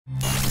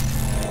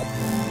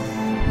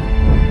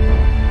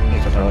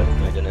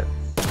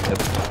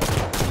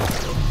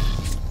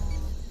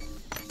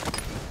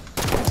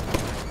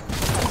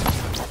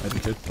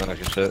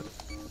your shit.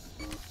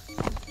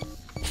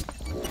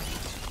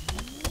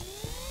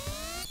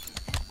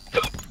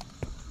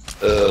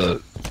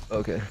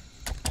 Okay.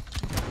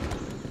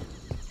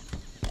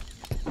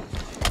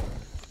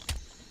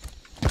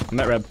 I'm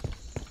at red.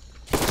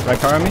 Red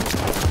car on me.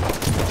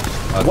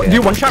 Okay. What,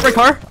 dude, one shot red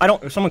car? I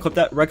don't. Someone clip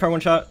that. Red car, one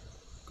shot.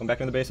 Going back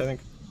in the base, I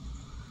think.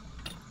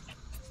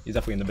 He's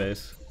definitely in the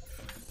base.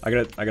 I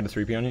got a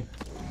 3P on you.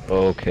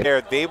 Okay.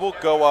 There, they will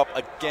go up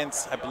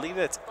against, I believe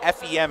that's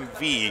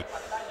FEMV.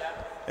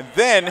 And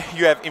then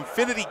you have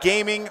Infinity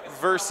Gaming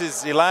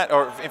versus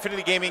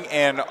Infinity Gaming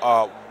and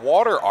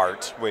Water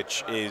Art,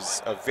 which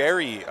is a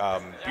very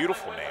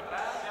beautiful name.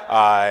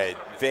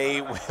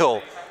 They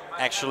will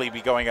actually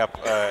be going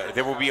up.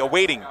 They will be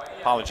awaiting,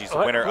 apologies, the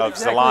winner of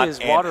Zalat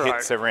and Hit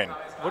Serin.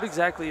 What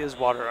exactly is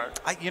Water Art?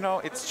 You know,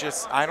 it's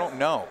just, I don't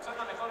know.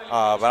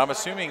 But I'm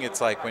assuming it's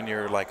like when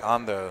you're like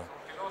on the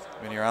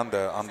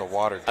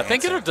water. Dancing, I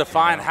think it'll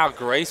define how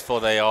graceful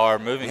they are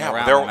moving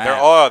around.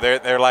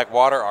 They're like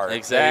water art.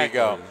 Exactly.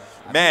 There you go.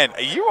 Man,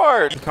 you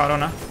are.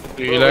 Corona. Oh,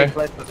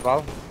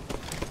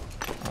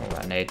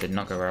 that nade did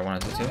not go where I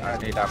wanted it to.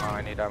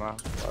 I need ammo.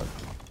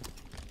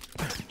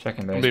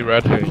 Checking base. Be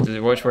red.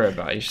 Dude, watch where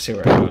about. You should see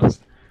where it was.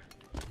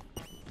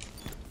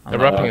 They're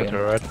wrapping into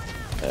a red.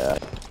 Yeah.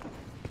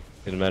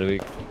 Get him out of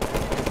weak.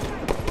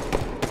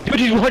 Dude,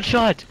 he's one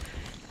shot!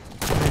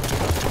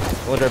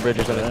 What our bridge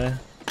is gonna.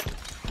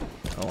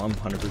 Oh, I'm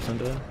 100%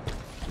 dead.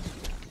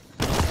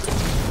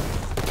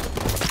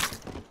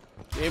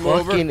 Game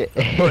over.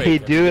 Hey,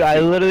 dude, I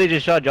literally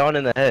just shot John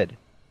in the head.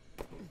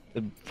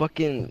 The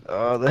fucking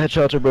the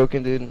headshots are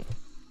broken, dude.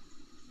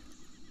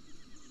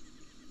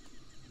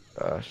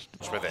 Gosh.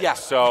 Yeah.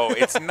 So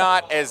it's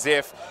not as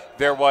if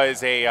there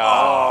was a. Oh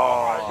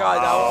my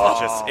God, that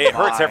was it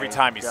hurts every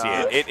time you see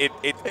it.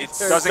 It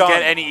doesn't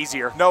get any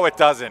easier. No, it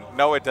doesn't.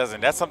 No, it doesn't.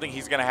 That's something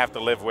he's gonna have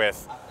to live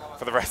with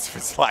for the rest of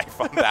his life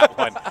on that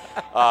one,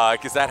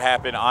 because that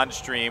happened on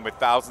stream with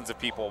thousands of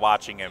people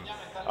watching him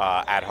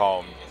at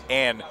home,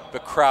 and the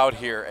crowd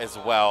here as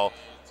well.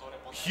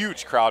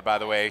 Huge crowd, by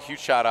the way. Huge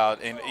shout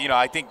out, and you know,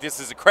 I think this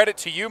is a credit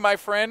to you, my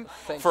friend,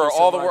 for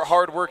all the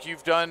hard work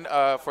you've done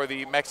for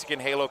the Mexican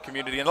Halo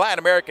community and Latin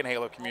American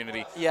Halo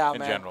community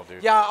in general,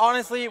 dude. Yeah,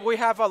 honestly, we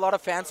have a lot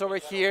of fans over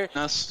here.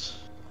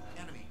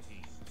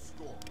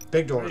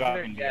 Big door. 2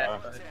 in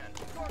BR,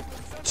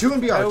 2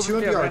 in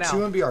BR,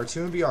 2 in BR,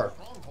 2 in BR.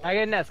 I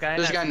get Nest, guy.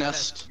 This guy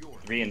Nest.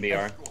 3 in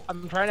BR.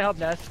 I'm trying to help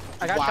Nest.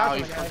 I got wow, shots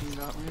you on the fucking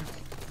got me.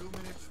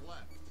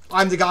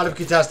 I'm the god of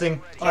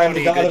contesting. I am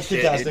the god of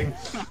contesting.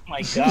 Oh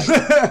my God.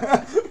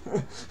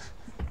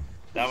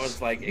 That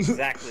was like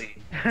exactly.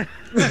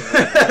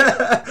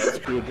 That's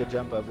be a good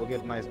jump up. We'll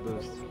get a nice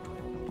boost.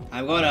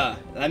 I'm gonna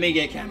let me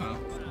get camo.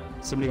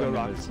 Somebody go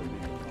rockets.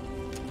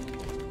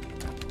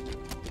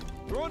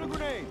 Throwing a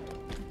grenade.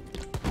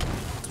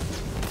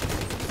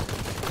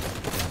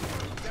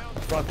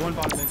 Block one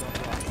bottom mid.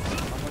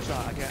 One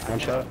shot. I can't. One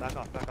shot. Back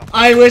off.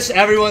 I wish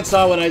everyone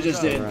saw what I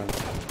just did.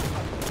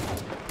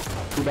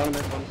 Two bottom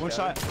mid. One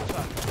shot.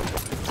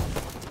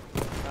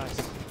 Nice.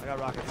 I got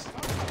rockets.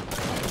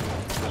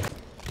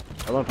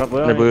 Under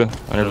blue.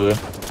 Under blue.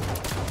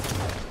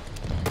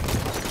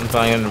 I'm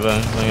flying into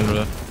blue. Flying into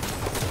blue.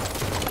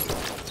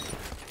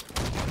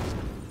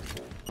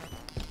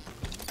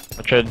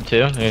 I tried 2.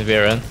 It needs to be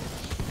a red.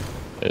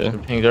 Yeah.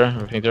 Ping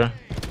there. Ping there.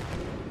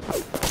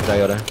 I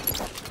got it.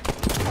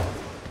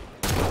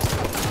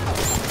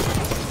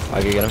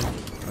 I can get him.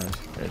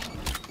 Nice.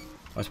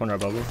 I just wonder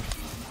about blue.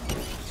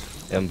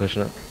 Yeah, I'm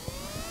pushing it.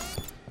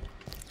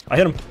 I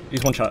hit him.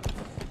 He's one shot.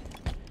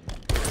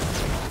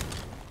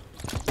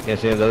 Yeah,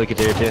 see the other kid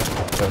here too.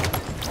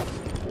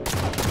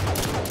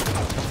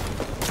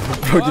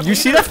 Bro, did you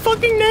see that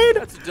fucking nade?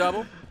 That's a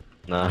double.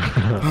 Nah.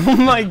 Oh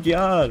my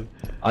God.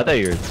 I thought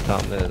you were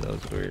top mid. That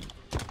was weird.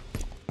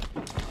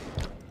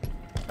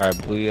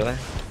 Alright, blue yellow.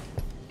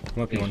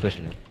 Come up, He's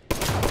pushing it.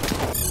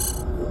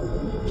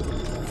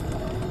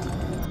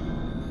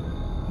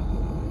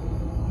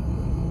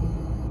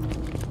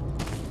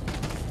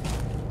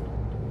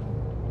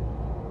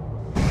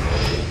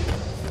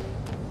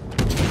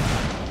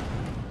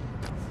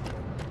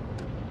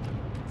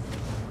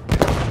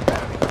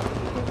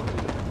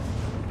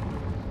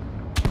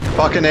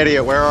 Fucking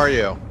idiot, where are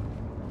you?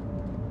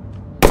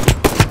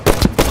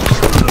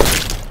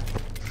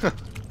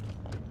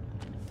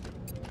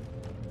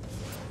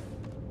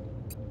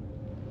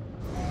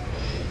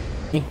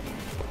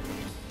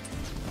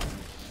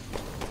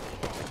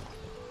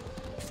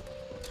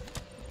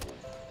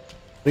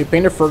 We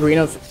paint it for green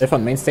if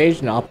on main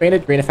stage, and I'll paint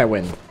it green if I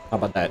win. How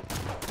about that?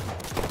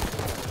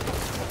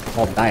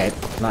 I'll dye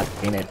it, not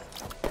paint it.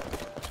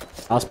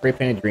 I'll spray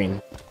paint it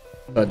green,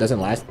 so it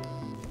doesn't last.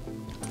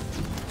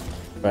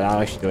 But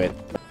I'll actually do it.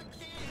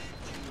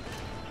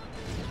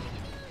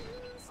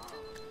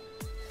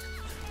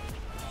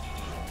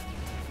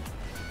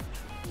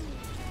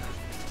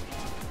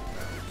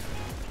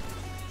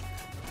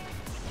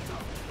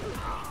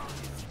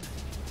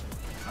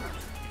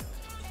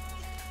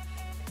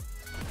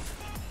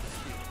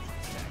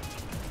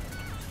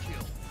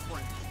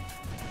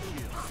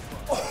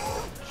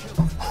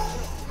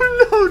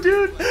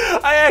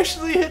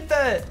 actually hit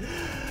that.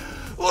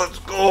 Let's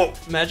go.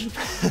 Imagine.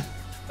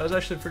 That was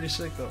actually pretty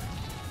sick though.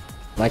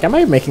 Like, am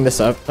I making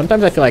this up?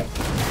 Sometimes I feel like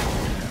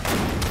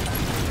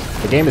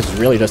the game is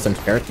really just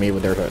unfair to me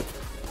with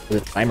the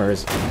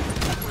timers.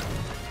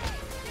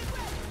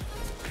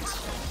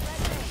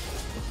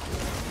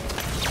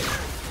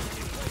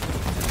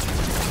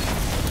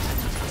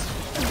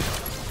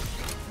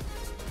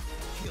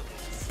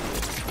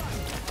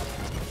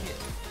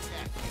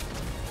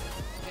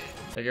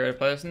 Are you ready to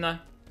play this now?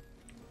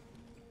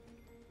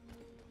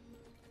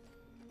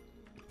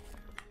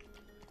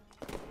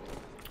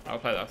 I'll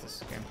play that after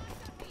this game.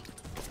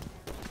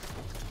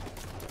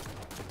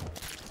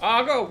 Oh,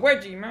 I'll go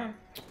wedgie, man.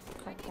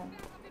 Come on.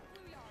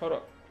 Hold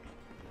up.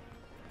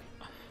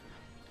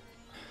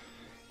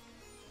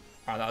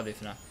 Alright, that'll do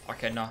for now.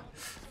 Okay, no.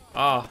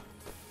 Ah.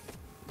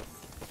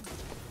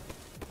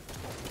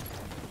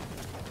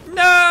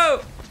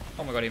 No!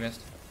 Oh my god, he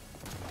missed.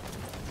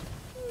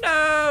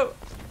 No!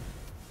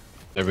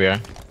 There we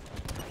are.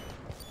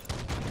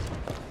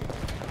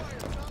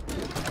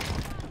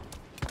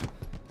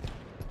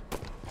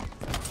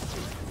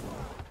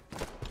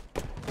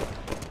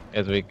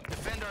 It's weak.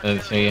 And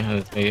it's me.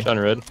 On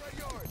red.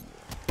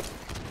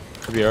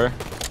 VR.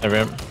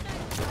 Everyone.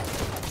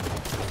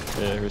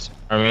 Yeah, here's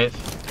Armies.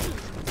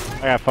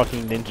 I got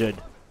fucking ninja'd.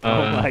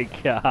 Oh my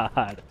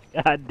god.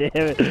 God damn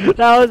it.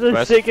 That was the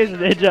West. sickest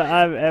ninja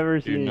I've ever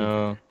Dude, seen.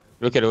 no.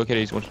 Look at it,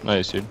 he's one.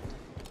 Nice, dude.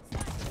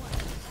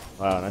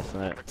 Wow, that's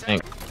not.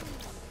 Thanks.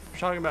 We're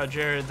talking about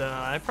Jared.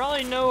 I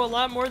probably know a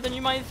lot more than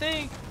you might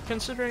think,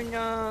 considering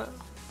I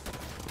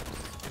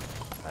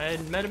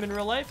had met him in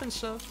real life and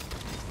stuff.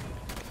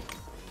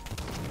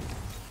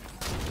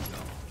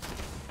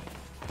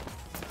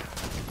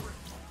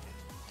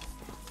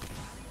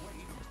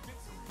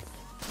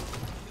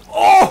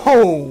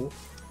 Oh!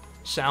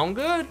 Sound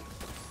good?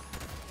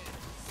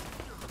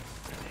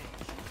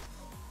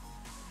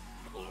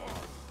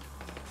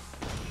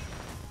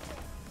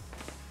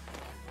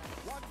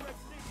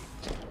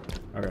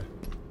 Okay.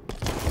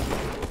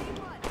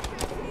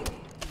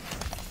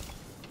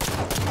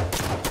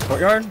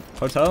 Courtyard?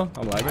 Hotel?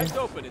 I'm lagging.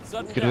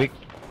 Good week.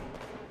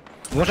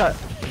 What a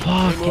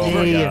Oh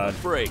my god.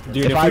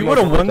 Dude, if we would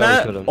have won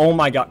that, oh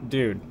my god,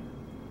 dude.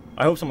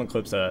 I hope someone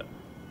clips that.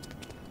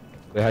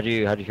 Wait, how'd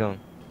you kill him?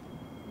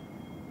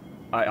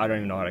 I don't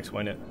even know how to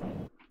explain it.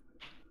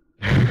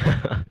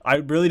 I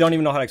really don't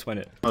even know how to explain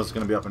it. I was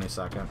gonna be up any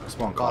second. I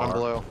spawned Bottom car.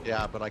 blue.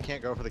 Yeah, but I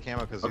can't go for the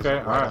camo because he's Okay,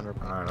 right alright. under.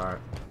 Alright.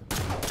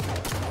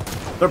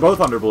 They're both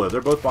under blue.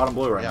 They're both bottom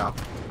blue right now.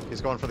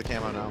 He's going for the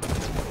camo now.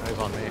 Now he's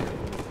on me.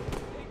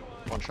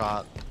 One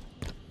shot.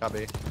 Got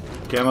B.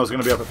 Camo's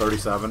gonna be up at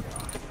 37.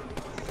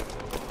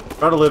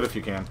 Try to live if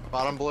you can.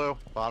 Bottom blue.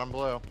 Bottom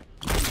blue.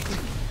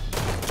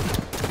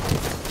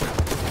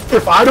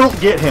 If I don't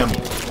get him.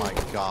 Oh my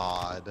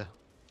god.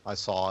 I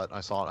saw it.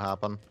 I saw it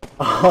happen.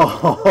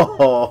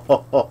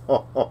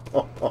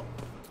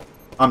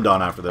 I'm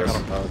done after this.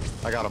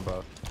 I got them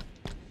both.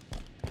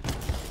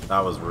 That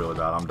was really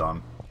bad. I'm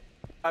done.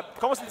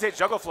 ¿Cómo se dice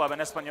Juggleflub en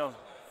español?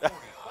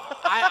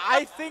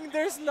 I think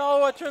there's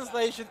no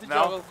translation to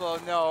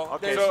Juggleflub. No.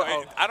 Okay, so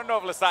I don't know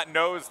if Lestat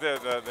knows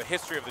the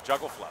history of the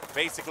Juggleflub.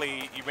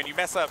 Basically, when you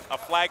mess up a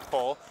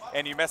flagpole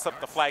and you mess up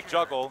the flag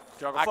juggle,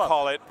 I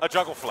call it a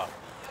Juggleflub.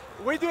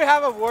 We do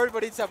have a word,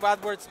 but it's a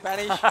bad word,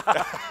 Spanish.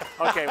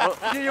 Okay, well,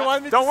 do you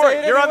want me don't to worry,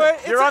 say it you're anyway?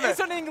 on the It's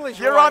an English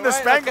you're one, on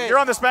the right? You're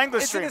on the Spanglish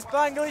It's stream. in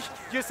Spanglish.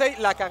 You say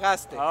la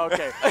cagaste.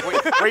 Okay,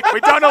 we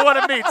don't know what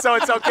it means, so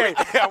it's okay.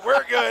 Yeah,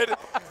 we're good,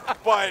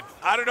 but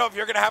I don't know if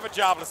you're gonna have a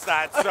job,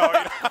 Lestat. So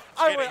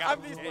you know,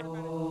 I'm kidding.